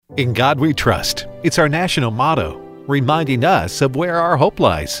In God we trust. It's our national motto, reminding us of where our hope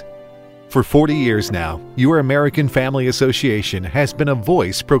lies. For 40 years now, Your American Family Association has been a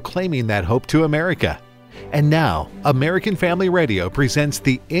voice proclaiming that hope to America. And now, American Family Radio presents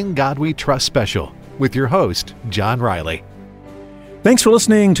the In God We Trust special with your host, John Riley. Thanks for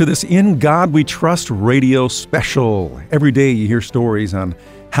listening to this In God We Trust radio special. Every day you hear stories on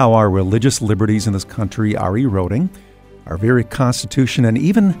how our religious liberties in this country are eroding. Our very Constitution and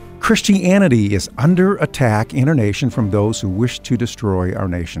even Christianity is under attack in our nation from those who wish to destroy our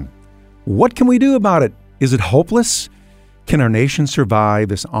nation. What can we do about it? Is it hopeless? Can our nation survive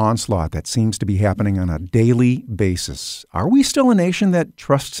this onslaught that seems to be happening on a daily basis? Are we still a nation that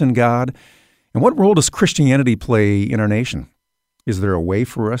trusts in God? And what role does Christianity play in our nation? Is there a way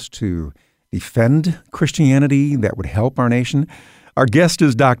for us to defend Christianity that would help our nation? Our guest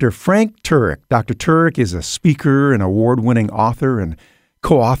is Dr. Frank Turek. Dr. Turek is a speaker and award-winning author and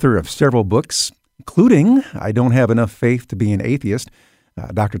co-author of several books, including I Don't Have Enough Faith to Be an Atheist.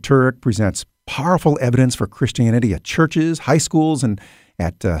 Dr. Turek presents powerful evidence for Christianity at churches, high schools, and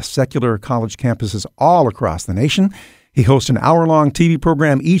at secular college campuses all across the nation. He hosts an hour-long TV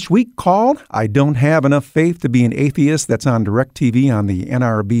program each week called I Don't Have Enough Faith to Be an Atheist. That's on DirecTV on the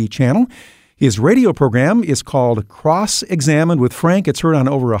NRB channel. His radio program is called Cross-Examined with Frank. It's heard on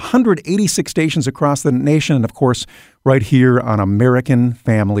over 186 stations across the nation and, of course, right here on American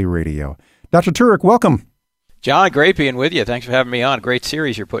Family Radio. Dr. Turek, welcome. John, great being with you. Thanks for having me on. Great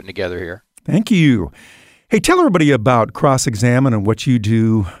series you're putting together here. Thank you. Hey, tell everybody about Cross-Examine and what you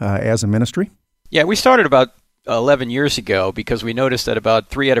do as a ministry. Yeah, we started about 11 years ago because we noticed that about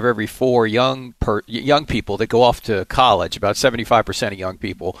 3 out of every 4 young people that go off to college, about 75% of young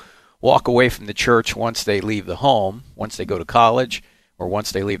people, walk away from the church once they leave the home, once they go to college, or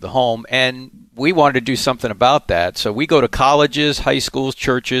once they leave the home. And we wanted to do something about that. So we go to colleges, high schools,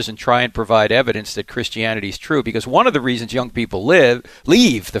 churches, and try and provide evidence that Christianity is true. Because one of the reasons young people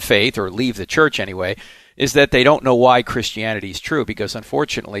leave the faith, or leave the church anyway, is that they don't know why Christianity is true. Because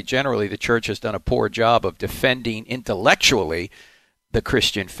unfortunately, generally, the church has done a poor job of defending intellectually the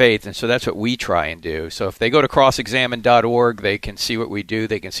Christian faith, and so that's what we try and do. So if they go to crossexamine.org, they can see what we do.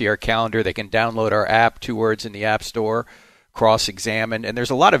 They can see our calendar. They can download our app, 2 words in the App Store, Cross-Examine. And there's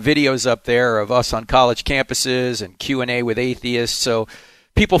a lot of videos up there of us on college campuses and Q&A with atheists. So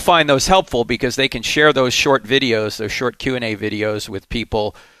people find those helpful because they can share those short videos, those short Q&A videos with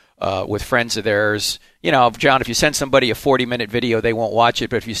people, with friends of theirs. You know, John, if you send somebody a 40-minute video, they won't watch it.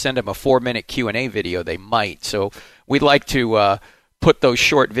 But if you send them a 4-minute Q&A video, they might. So we'd like to put those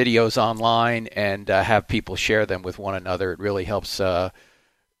short videos online and have people share them with one another. It really helps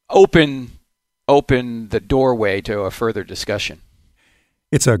open the doorway to a further discussion.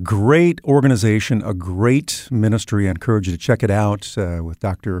 It's a great organization, a great ministry. I encourage you to check it out with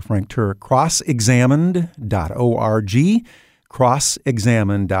Dr. Frank Turek. Crossexamined.org.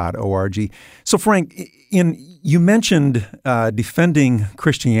 Crossexamined.org. So, Frank, you mentioned defending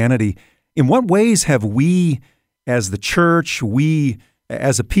Christianity. In what ways have we, as the church, we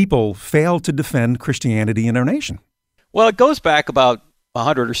as a people, failed to defend Christianity in our nation? Well, it goes back about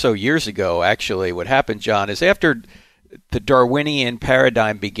 100 or so years ago, actually. What happened, John, is after the Darwinian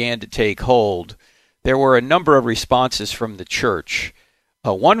paradigm began to take hold, there were a number of responses from the church.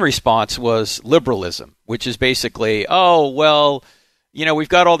 One response was liberalism, which is basically, we've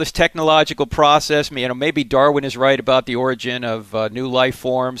got all this technological process. Maybe Darwin is right about the origin of new life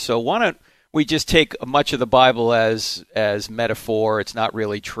forms, so why don't we just take much of the Bible as metaphor? It's not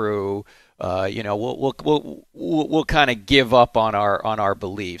really true. We'll kind of give up on our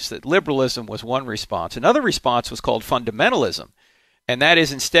beliefs. That liberalism was one response. Another response was called fundamentalism, and that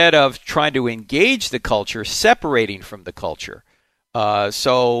is instead of trying to engage the culture, separating from the culture.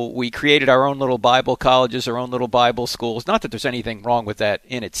 So we created our own little Bible colleges, our own little Bible schools. Not that there's anything wrong with that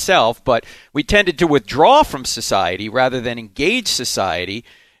in itself, but we tended to withdraw from society rather than engage society.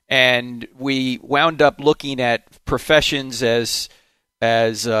 And we wound up looking at professions as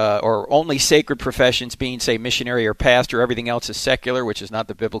or only sacred professions being, say, missionary or pastor. Everything else is secular, which is not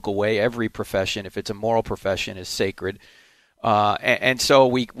the biblical way. Every profession, if it's a moral profession, is sacred. And so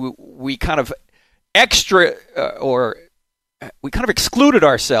we kind of excluded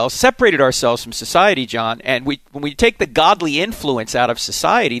ourselves, separated ourselves from society, John. And when we take the godly influence out of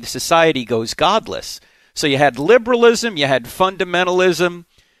society, the society goes godless. So you had liberalism, you had fundamentalism,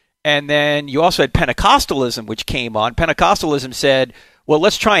 and then you also had Pentecostalism, which came on. Pentecostalism said, well,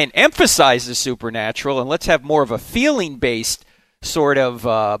 let's try and emphasize the supernatural, and let's have more of a feeling-based sort of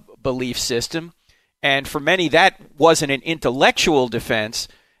belief system. And for many, that wasn't an intellectual defense.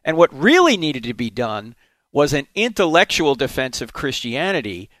 And what really needed to be done was an intellectual defense of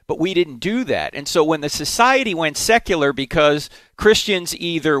Christianity, but we didn't do that. And so when the society went secular because Christians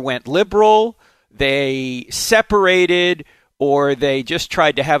either went liberal, they separated, or they just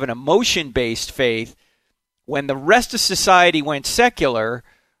tried to have an emotion-based faith, when the rest of society went secular,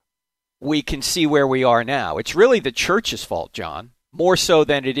 we can see where we are now. It's really the church's fault, John, more so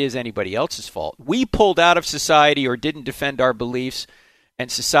than it is anybody else's fault. We pulled out of society or didn't defend our beliefs,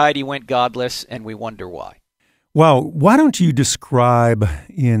 and society went godless, and we wonder why. Well, why don't you describe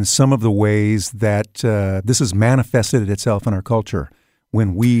in some of the ways that this has manifested itself in our culture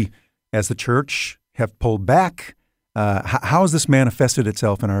when we, as the church, have pulled back? How has this manifested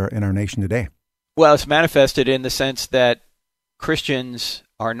itself in our nation today? Well, it's manifested in the sense that Christians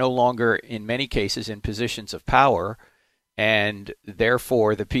are no longer, in many cases, in positions of power, and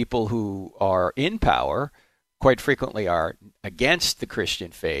therefore the people who are in power quite frequently are against the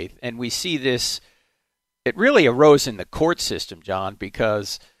Christian faith. And we see this. It really arose in the court system, John,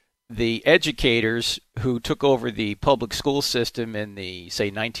 because the educators who took over the public school system in the, say,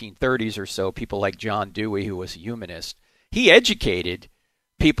 1930s or so, people like John Dewey, who was a humanist, he educated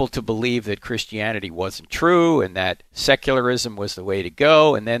people to believe that Christianity wasn't true and that secularism was the way to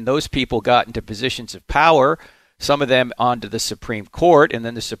go. And then those people got into positions of power, some of them onto the Supreme Court, and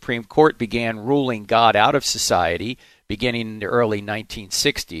then the Supreme Court began ruling God out of society, beginning in the early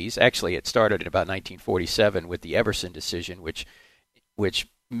 1960s. Actually, it started in about 1947 with the Everson decision, which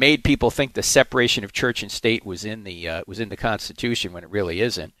made people think the separation of church and state was in the Constitution when it really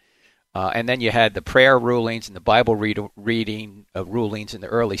isn't. And then you had the prayer rulings and the Bible reading rulings in the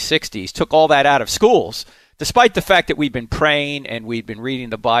early 60s, took all that out of schools, despite the fact that we've been praying and we've been reading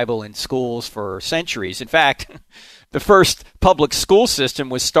the Bible in schools for centuries. In fact, the first public school system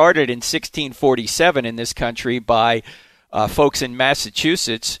was started in 1647 in this country by folks in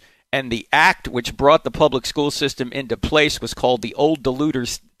Massachusetts, and the act which brought the public school system into place was called the Old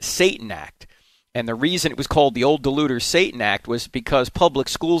Deluders Satan Act. And the reason it was called the Old Deluders Satan Act was because public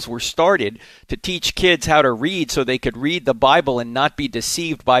schools were started to teach kids how to read so they could read the Bible and not be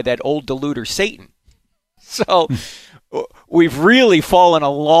deceived by that old deluder Satan. So we've really fallen a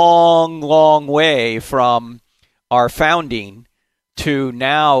long, long way from our founding to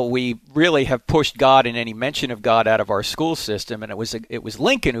now we really have pushed God and any mention of God out of our school system. And it was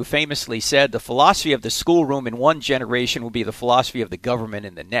Lincoln who famously said the philosophy of the schoolroom in one generation will be the philosophy of the government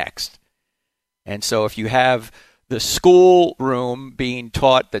in the next. And so if you have the schoolroom being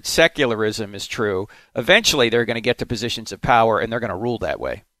taught that secularism is true, eventually they're going to get to positions of power and they're going to rule that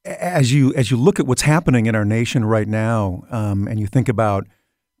way. As you look at what's happening in our nation right now, and you think about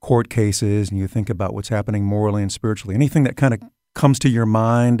court cases and you think about what's happening morally and spiritually, anything that kind of comes to your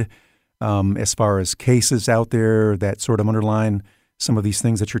mind as far as cases out there that sort of underline some of these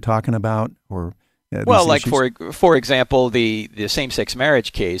things that you're talking about, or well, like for example, the same-sex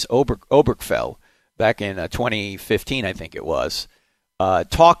marriage case, Obergefell, back in 2015, I think it was,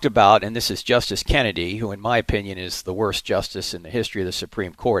 talked about, and this is Justice Kennedy, who in my opinion is the worst justice in the history of the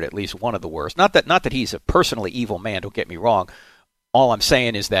Supreme Court, at least one of the worst. Not that he's a personally evil man, don't get me wrong. All I'm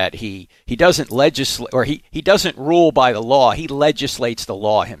saying is that he doesn't legislate, or he doesn't rule by the law. He legislates the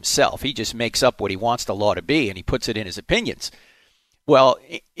law himself. He just makes up what he wants the law to be, and he puts it in his opinions. Well,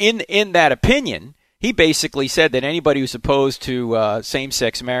 in that opinion, he basically said that anybody who's opposed to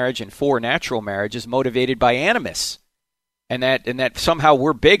same-sex marriage and for natural marriage is motivated by animus, and that somehow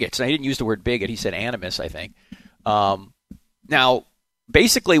we're bigots. Now, he didn't use the word bigot; he said animus, I think. Now,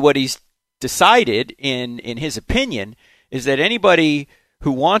 basically, what he's decided in his opinion is that anybody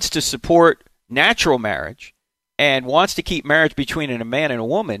who wants to support natural marriage and wants to keep marriage between a man and a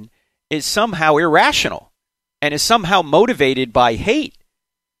woman is somehow irrational and is somehow motivated by hate.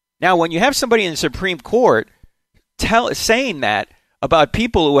 Now, when you have somebody in the Supreme Court saying that about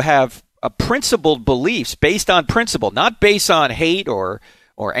people who have principled beliefs based on principle, not based on hate or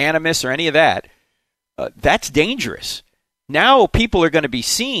animus or any of that, that's dangerous. Now people are going to be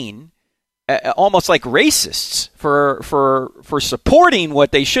seen almost like racists for supporting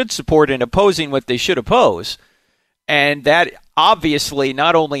what they should support and opposing what they should oppose. And that obviously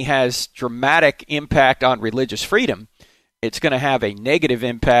not only has dramatic impact on religious freedom, it's going to have a negative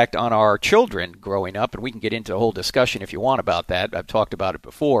impact on our children growing up, and we can get into a whole discussion if you want about that. I've talked about it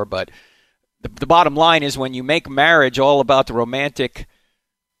before, but the bottom line is when you make marriage all about the romantic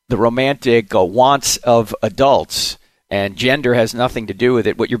wants of adults, and gender has nothing to do with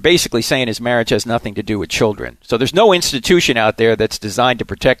it, what you're basically saying is marriage has nothing to do with children. So there's no institution out there that's designed to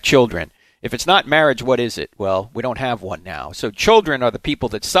protect children. If it's not marriage, what is it? Well, we don't have one now. So children are the people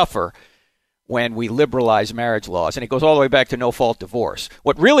that suffer when we liberalized marriage laws. And it goes all the way back to no-fault divorce.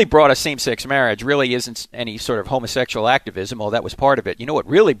 What really brought us same-sex marriage really isn't any sort of homosexual activism, although that was part of it. You know what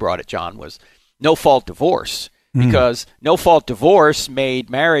really brought it, John, was no-fault divorce. Because no-fault divorce made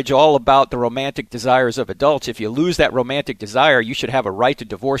marriage all about the romantic desires of adults. If you lose that romantic desire, you should have a right to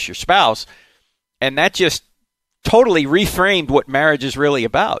divorce your spouse. And that just totally reframed what marriage is really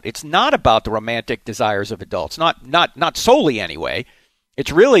about. It's not about the romantic desires of adults, not solely anyway.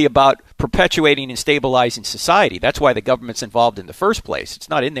 It's really about perpetuating and stabilizing society. That's why the government's involved in the first place. It's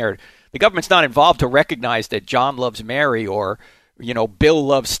not in there. The government's not involved to recognize that John loves Mary or, Bill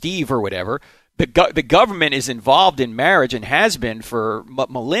loves Steve or whatever. The government is involved in marriage and has been for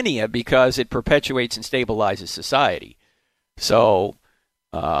millennia because it perpetuates and stabilizes society. So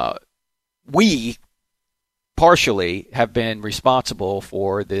we partially have been responsible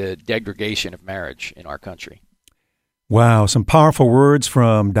for the degradation of marriage in our country. Wow, some powerful words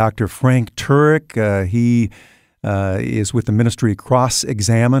from Dr. Frank Turek. He is with the ministry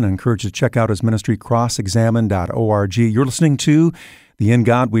Cross-Examine. I encourage you to check out his ministry, crossexamine.org. You're listening to the In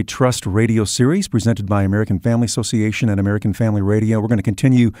God We Trust radio series presented by American Family Association and American Family Radio. We're going to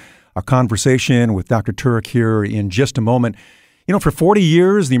continue our conversation with Dr. Turek here in just a moment. For 40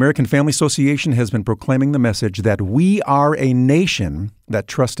 years, the American Family Association has been proclaiming the message that we are a nation that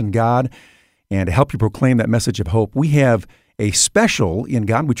trusts in God. And to help you proclaim that message of hope, we have a special In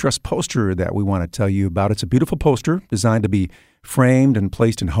God We Trust poster that we want to tell you about. It's a beautiful poster designed to be framed and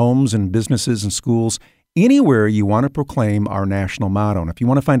placed in homes and businesses and schools, anywhere you want to proclaim our national motto. And if you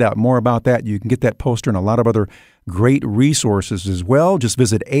want to find out more about that, you can get that poster and a lot of other great resources as well. Just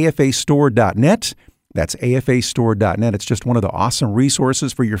visit afastore.net. That's afastore.net. It's just one of the awesome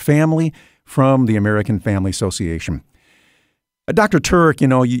resources for your family from the American Family Association. Dr. Turek,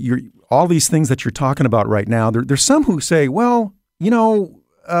 you're all these things that you're talking about right now, there's some who say, well, it's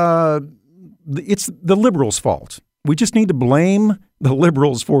the liberals' fault. We just need to blame the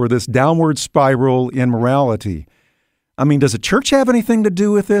liberals for this downward spiral in morality. I mean, does the church have anything to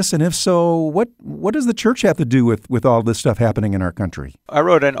do with this? And if so, what does the church have to do with all this stuff happening in our country? I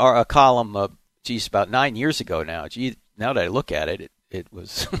wrote a column, about 9 years ago now. Now that I look at it, it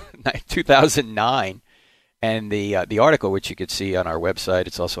was 2009. And the article, which you could see on our website,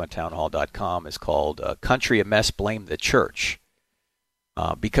 it's also on townhall.com, is called Country a Mess, Blame the Church.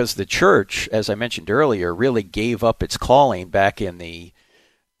 Because the church, as I mentioned earlier, really gave up its calling back in the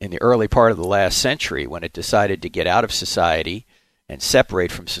early part of the last century when it decided to get out of society and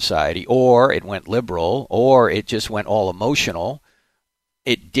separate from society, or it went liberal, or it just went all emotional.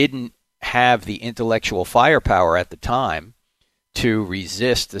 It didn't have the intellectual firepower at the time to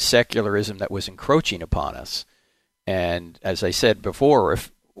resist the secularism that was encroaching upon us. And as I said before,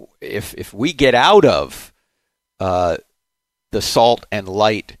 if we get out of the salt and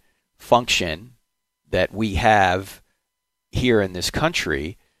light function that we have here in this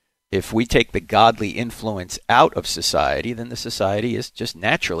country, if we take the godly influence out of society, then the society is just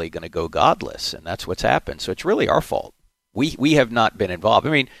naturally going to go godless, and that's what's happened. So it's really our fault. We have not been involved.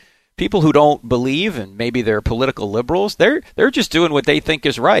 I mean, people who don't believe, and maybe they're political liberals, they're just doing what they think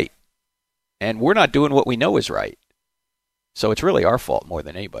is right. And we're not doing what we know is right. So it's really our fault more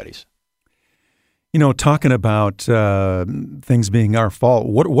than anybody's. Talking about things being our fault,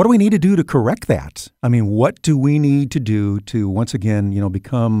 what do we need to do to correct that? I mean, what do we need to do to, once again,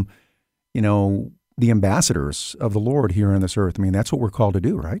 become, the ambassadors of the Lord here on this earth? I mean, that's what we're called to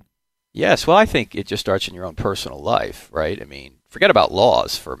do, right? Yes. Well, I think it just starts in your own personal life, right? I mean, forget about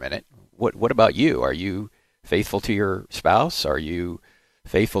laws for a minute. What about you? Are you faithful to your spouse? Are you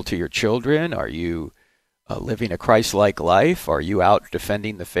faithful to your children? Are you living a Christ-like life? Are you out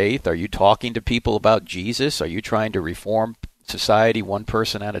defending the faith? Are you talking to people about Jesus? Are you trying to reform society one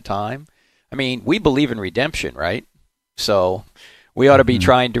person at a time? I mean, we believe in redemption, right? So we ought to be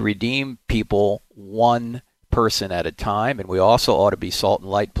trying to redeem people one person at a time, and we also ought to be salt and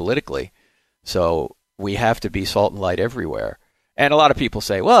light politically. So we have to be salt and light everywhere. And a lot of people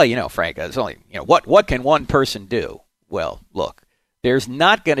say, well, Frank, it's only, what can one person do? Well, look, there's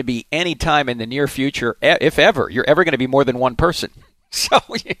not going to be any time in the near future, if ever, you're ever going to be more than one person. So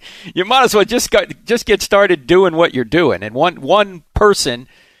you might as well just get started doing what you're doing. And one person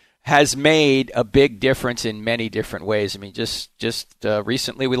has made a big difference in many different ways. I mean, just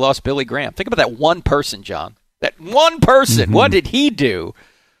recently we lost Billy Graham. Think about that one person, John. That one person. Mm-hmm. What did he do?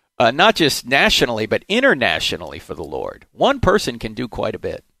 Not just nationally, but internationally for the Lord. One person can do quite a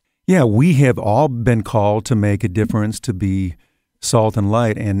bit. Yeah, we have all been called to make a difference, to be salt and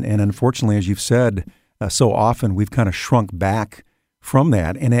light. And unfortunately, as you've said, so often we've kind of shrunk back from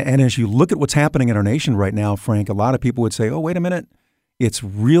that. And as you look at what's happening in our nation right now, Frank, a lot of people would say, oh, wait a minute, it's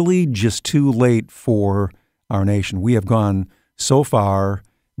really just too late for our nation. We have gone so far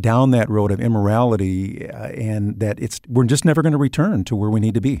down that road of immorality, and that we're just never going to return to where we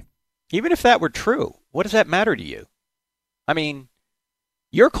need to be. Even if that were true, what does that matter to you? I mean,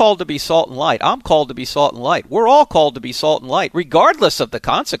 you're called to be salt and light. I'm called to be salt and light. We're all called to be salt and light, regardless of the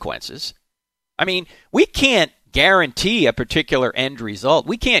consequences. I mean, we can't guarantee a particular end result.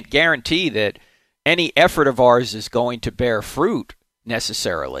 We can't guarantee that any effort of ours is going to bear fruit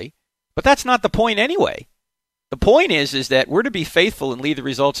necessarily, but that's not the point anyway. The point is that we're to be faithful and leave the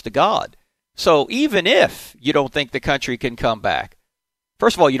results to God. So even if you don't think the country can come back,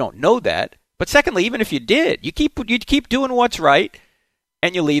 first of all, you don't know that, but secondly, even if you did, you keep doing what's right,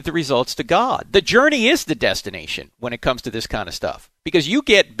 and you leave the results to God. The journey is the destination when it comes to this kind of stuff, because you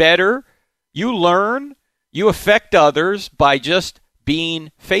get better, you learn, you affect others by just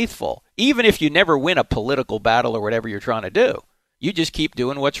being faithful. Even if you never win a political battle or whatever you're trying to do, you just keep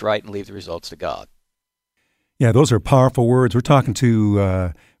doing what's right and leave the results to God. Yeah, those are powerful words. We're talking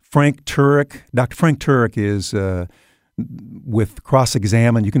to Frank Turek. Dr. Frank Turek is with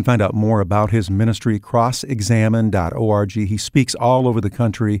Cross-Examine. You can find out more about his ministry, crossexamine.org. He speaks all over the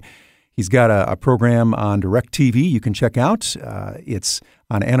country. He's got a program on DirecTV you can check out. It's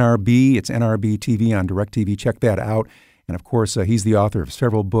on NRB. It's NRB TV on DirecTV. Check that out. And, of course, he's the author of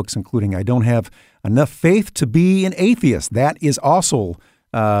several books, including I Don't Have Enough Faith to Be an Atheist. That is also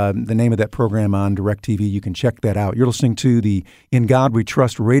the name of that program on DirecTV. You can check that out. You're listening to the In God We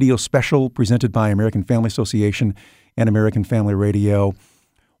Trust radio special presented by American Family Association and American Family Radio.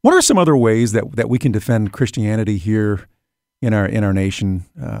 What are some other ways that we can defend Christianity here in our nation,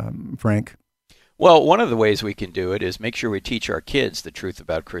 Frank? Well, one of the ways we can do it is make sure we teach our kids the truth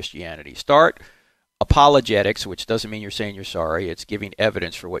about Christianity. Start apologetics, which doesn't mean you're saying you're sorry. It's giving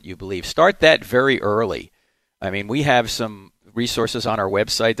evidence for what you believe. Start that very early. I mean, we have some resources on our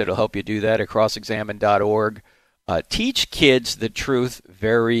website that will help you do that at crossexamine.org. Teach kids the truth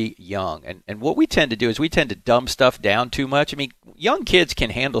very young. And what we tend to do is we tend to dumb stuff down too much. I mean, young kids can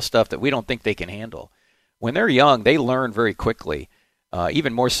handle stuff that we don't think they can handle. When they're young, they learn very quickly,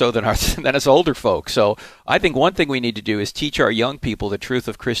 even more so than us older folks. So I think one thing we need to do is teach our young people the truth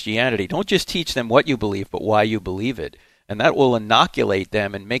of Christianity. Don't just teach them what you believe, but why you believe it. And that will inoculate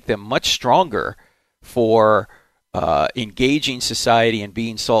them and make them much stronger for engaging society and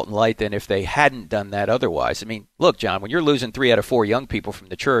being salt and light than if they hadn't done that otherwise. I mean, look, John, when you're losing 3 out of 4 young people from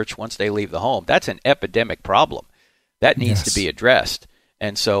the church once they leave the home, that's an epidemic problem. That needs to be addressed.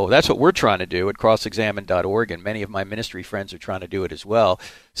 And so that's what we're trying to do at crossexamine.org, and many of my ministry friends are trying to do it as well.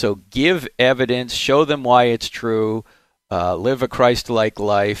 So give evidence, show them why it's true, live a Christ-like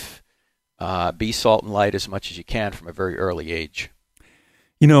life, be salt and light as much as you can from a very early age.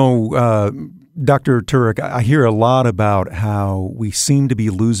 You know, Dr. Turek, I hear a lot about how we seem to be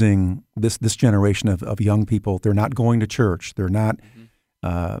losing this generation of young people. They're not going to church. They're not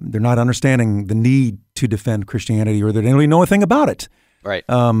understanding the need to defend Christianity, or they don't really know a thing about it. Right.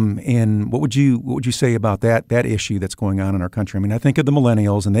 And what would you say about that issue that's going on in our country? I mean, I think of the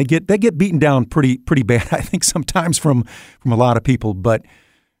millennials, and they get beaten down pretty bad, I think, sometimes from a lot of people. But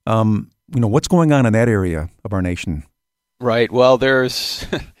what's going on in that area of our nation? Right. Well, there's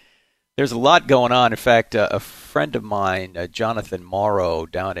a lot going on. In fact, a friend of mine, Jonathan Morrow,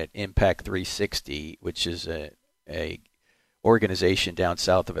 down at Impact 360, which is a organization down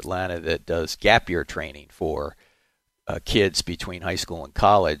south of Atlanta that does gap year training for kids between high school and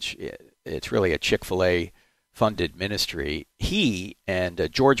college. It's really a Chick-fil-A funded ministry. He and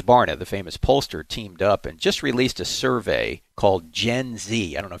George Barna, the famous pollster, teamed up and just released a survey called Gen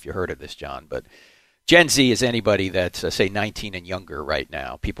Z. I don't know if you heard of this, John, but Gen Z is anybody that's, say, 19 and younger right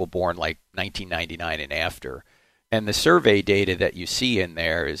now, people born like 1999 and after. And the survey data that you see in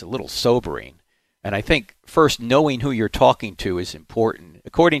there is a little sobering. And I think first knowing who you're talking to is important.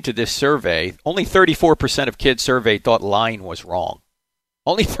 According to this survey, only 34% of kids surveyed thought lying was wrong.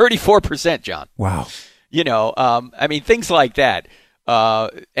 Only 34%, John. Wow. I mean, things like that.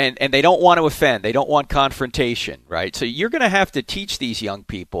 And they don't want to offend. They don't want confrontation, right? So you're going to have to teach these young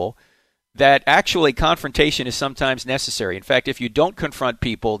people that actually confrontation is sometimes necessary. In fact, if you don't confront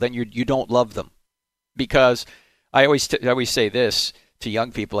people, then you don't love them. Because I always say this to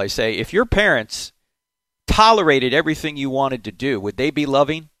young people. I say, if your parents tolerated everything you wanted to do, would they be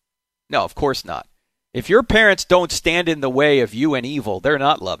loving? No, of course not. If your parents don't stand in the way of you and evil, they're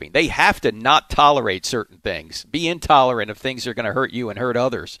not loving. They have to not tolerate certain things, be intolerant of things that are going to hurt you and hurt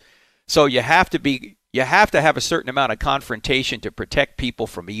others. So you have to have a certain amount of confrontation to protect people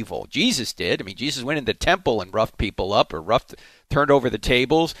from evil. Jesus did. I mean, Jesus went in the temple and roughed people up, or turned over the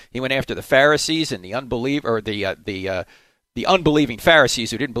tables. He went after the Pharisees and the unbeliever, or the the unbelieving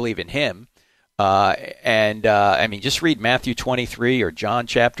Pharisees who didn't believe in him. Just read Matthew 23 or John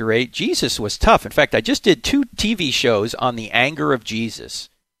chapter 8. Jesus was tough. In fact, I just did 2 TV shows on the anger of Jesus.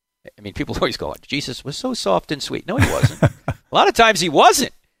 I mean, people always go, Jesus was so soft and sweet. No, he wasn't. A lot of times he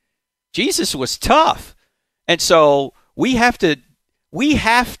wasn't. Jesus was tough. And so we have to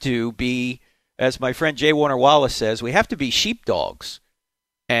be, as my friend J. Warner Wallace says, we have to be sheepdogs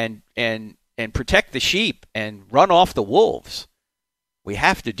and protect the sheep and run off the wolves. We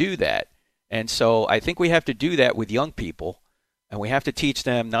have to do that. And so I think we have to do that with young people, and we have to teach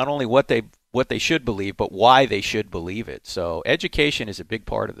them not only what they should believe, but why they should believe it. So education is a big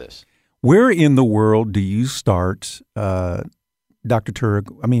part of this. Where in the world do you start, Dr.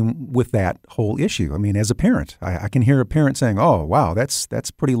 Turek, with that whole issue? I mean, as a parent, I can hear a parent saying, oh, wow, that's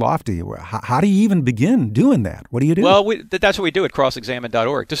pretty lofty. How do you even begin doing that? What do you do? Well, that's what we do at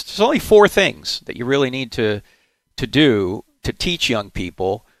crossexamine.org. There's only 4 things that you really need to do to teach young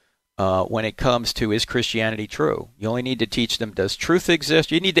people when it comes to, is Christianity true? You only need to teach them, does truth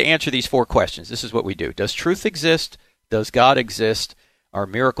exist? You need to answer these 4 questions. This is what we do. Does truth exist? Does God exist? Are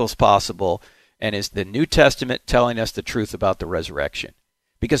miracles possible? And is the New Testament telling us the truth about the resurrection?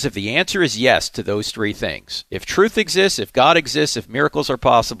 Because if the answer is yes to those 3 things, if truth exists, if God exists, if miracles are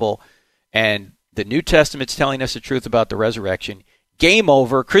possible, and the New Testament's telling us the truth about the resurrection, game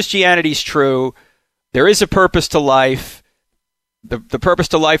over. Christianity's true. There is a purpose to life. The purpose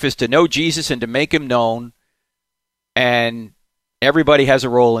to life is to know Jesus and to make him known, and everybody has a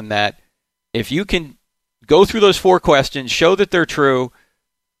role in that. If you can go through those 4 questions, show that they're true,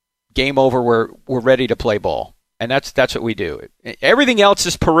 game over, we're ready to play ball. And that's what we do. Everything else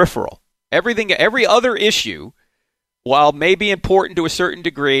is peripheral. Every other issue, while maybe important to a certain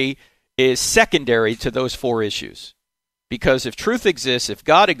degree, is secondary to those 4 issues. Because if truth exists, if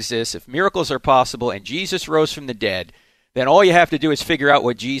God exists, if miracles are possible, and Jesus rose from the dead, then all you have to do is figure out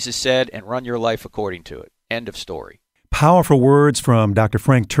what Jesus said and run your life according to it. End of story. Powerful words from Dr.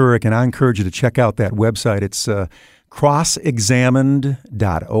 Frank Turek, and I encourage you to check out that website. It's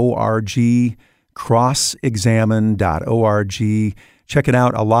crossexamined.org, crossexamined.org. Check it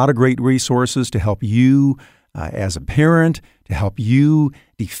out. A lot of great resources to help you as a parent, to help you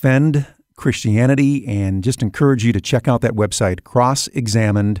defend Christianity, and just encourage you to check out that website,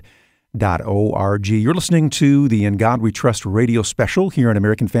 crossexamined.org. You're listening to the In God We Trust radio special here on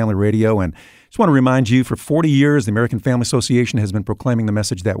American Family Radio, and just want to remind you, for 40 years, the American Family Association has been proclaiming the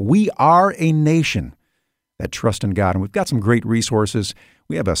message that we are a nation that trust in God, and we've got some great resources.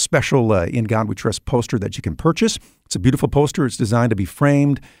 We have a special In God We Trust poster that you can purchase. It's a beautiful poster. It's designed to be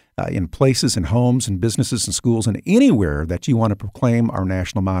framed in places, in homes, and businesses, and schools, and anywhere that you want to proclaim our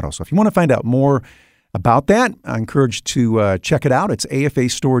national motto. So if you want to find out more about that, I encourage you to check it out. It's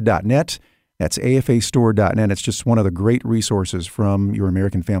afastore.net. That's afastore.net. It's just one of the great resources from your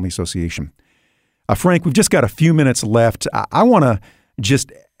American Family Association. Frank, we've just got a few minutes left. I want to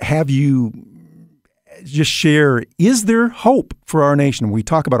just have you just share, is there hope for our nation? We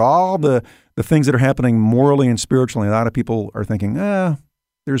talk about all the things that are happening morally and spiritually. A lot of people are thinking,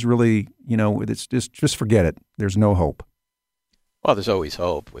 there's really, it's just forget it. There's no hope. Well, there's always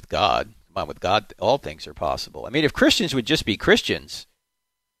hope with God. With God, all things are possible. I mean, if Christians would just be Christians,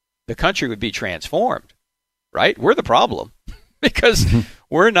 the country would be transformed, right? We're the problem because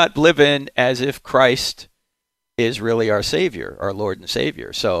we're not living as if Christ is really our Savior, our Lord and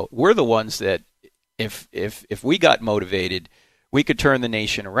Savior. So we're the ones that, if we got motivated, we could turn the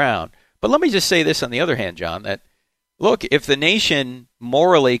nation around. But let me just say this on the other hand, John, that, look, if the nation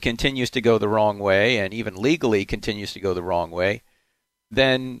morally continues to go the wrong way and even legally continues to go the wrong way,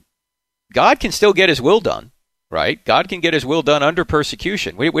 then God can still get his will done, right? God can get his will done under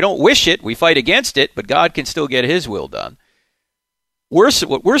persecution. We don't wish it, we fight against it, but God can still get his will done.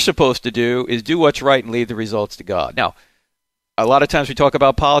 What we're supposed to do is do what's right and leave the results to God. Now, a lot of times we talk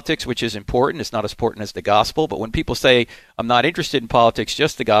about politics, which is important. It's not as important as the gospel, but when people say, I'm not interested in politics,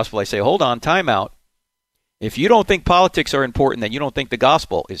 just the gospel, I say, hold on, time out. If you don't think politics are important, then you don't think the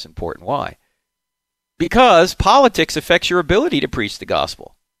gospel is important. Why? Because politics affects your ability to preach the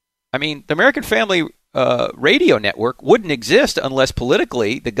gospel. I mean, the American Family Radio Network wouldn't exist unless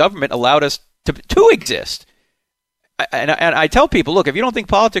politically the government allowed us to exist. And I tell people, look, if you don't think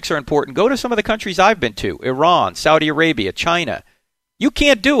politics are important, go to some of the countries I've been to, Iran, Saudi Arabia, China. You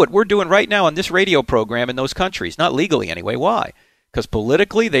can't do what we're doing right now on this radio program in those countries, not legally anyway. Why? Because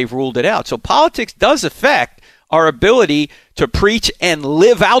politically they've ruled it out. So politics does affect our ability to preach and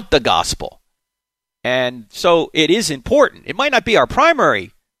live out the gospel. And so it is important. It might not be our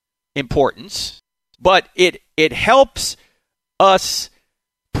primary importance, but it helps us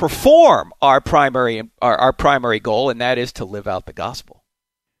perform our primary goal, and that is to live out the gospel.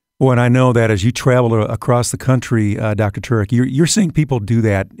 Well, and I know that as you travel across the country, Dr. Turek, you're seeing people do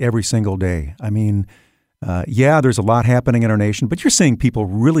that every single day. I mean, there's a lot happening in our nation, but you're seeing people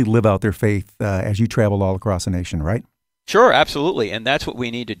really live out their faith as you travel all across the nation, right? Sure, absolutely. And that's what we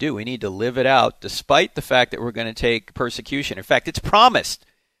need to do. We need to live it out despite the fact that we're going to take persecution. In fact, it's promised,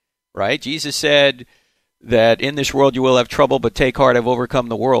 right? Jesus said that in this world you will have trouble, but take heart, I've overcome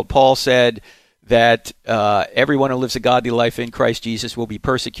the world. Paul said that everyone who lives a godly life in Christ Jesus will be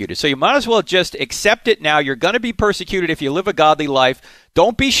persecuted. So you might as well just accept it now. You're going to be persecuted if you live a godly life.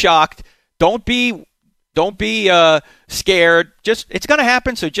 Don't be shocked. Don't be scared. It's going to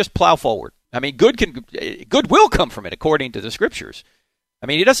happen, so just plow forward. I mean, good will come from it, according to the Scriptures. I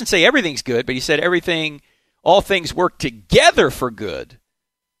mean, he doesn't say everything's good, but he said all things work together for good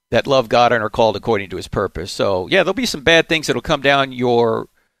that love God and are called according to his purpose. So, yeah, there'll be some bad things that'll come down or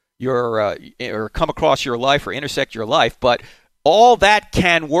come across your life or intersect your life, but all that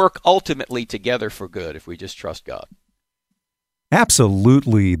can work ultimately together for good if we just trust God.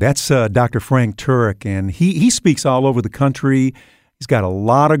 Absolutely. That's Dr. Frank Turek, and he speaks all over the country. He's got a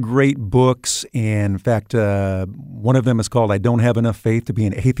lot of great books, and in fact, one of them is called I Don't Have Enough Faith to Be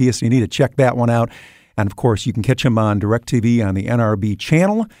an Atheist. You need to check that one out. And, of course, you can catch him on DirecTV on the NRB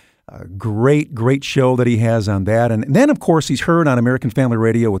channel. A great show that he has on that. And then, of course, he's heard on American Family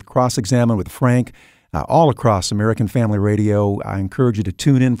Radio with Cross-Examine with Frank, all across American Family Radio. I encourage you to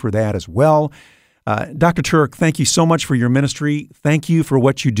tune in for that as well. Dr. Turek, thank you so much for your ministry. Thank you for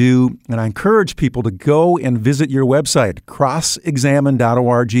what you do. And I encourage people to go and visit your website,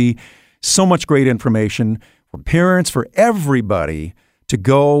 crossexamine.org. So much great information for parents, for everybody to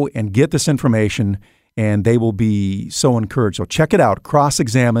go and get this information, and they will be so encouraged. So check it out,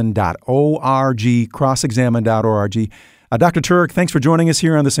 crossexamine.org, crossexamine.org. Dr. Turek, thanks for joining us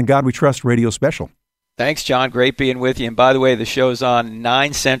here on this In God We Trust radio special. Thanks, John. Great being with you. And by the way, the show's on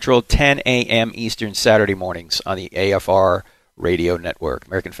 9 Central, 10 a.m. Eastern, Saturday mornings on the AFR Radio Network,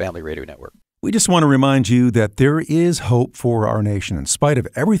 American Family Radio Network. We just want to remind you that there is hope for our nation. In spite of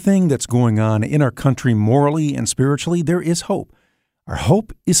everything that's going on in our country morally and spiritually, there is hope. Our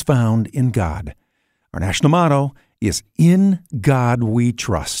hope is found in God. Our national motto is In God We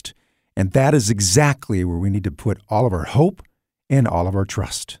Trust. And that is exactly where we need to put all of our hope and all of our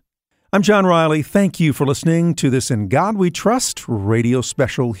trust. I'm John Riley. Thank you for listening to this In God We Trust radio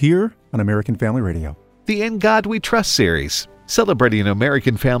special here on American Family Radio. The In God We Trust series, celebrating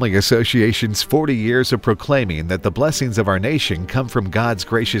American Family Association's 40 years of proclaiming that the blessings of our nation come from God's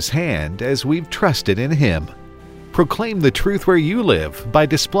gracious hand as we've trusted in Him. Proclaim the truth where you live by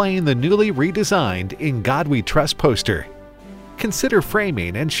displaying the newly redesigned In God We Trust poster. Consider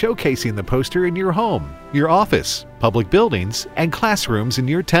framing and showcasing the poster in your home, your office, public buildings, and classrooms in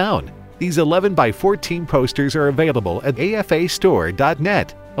your town. These 11 by 14 posters are available at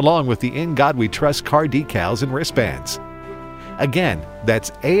afastore.net, along with the In God We Trust car decals and wristbands. Again,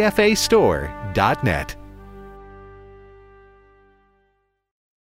 that's afastore.net.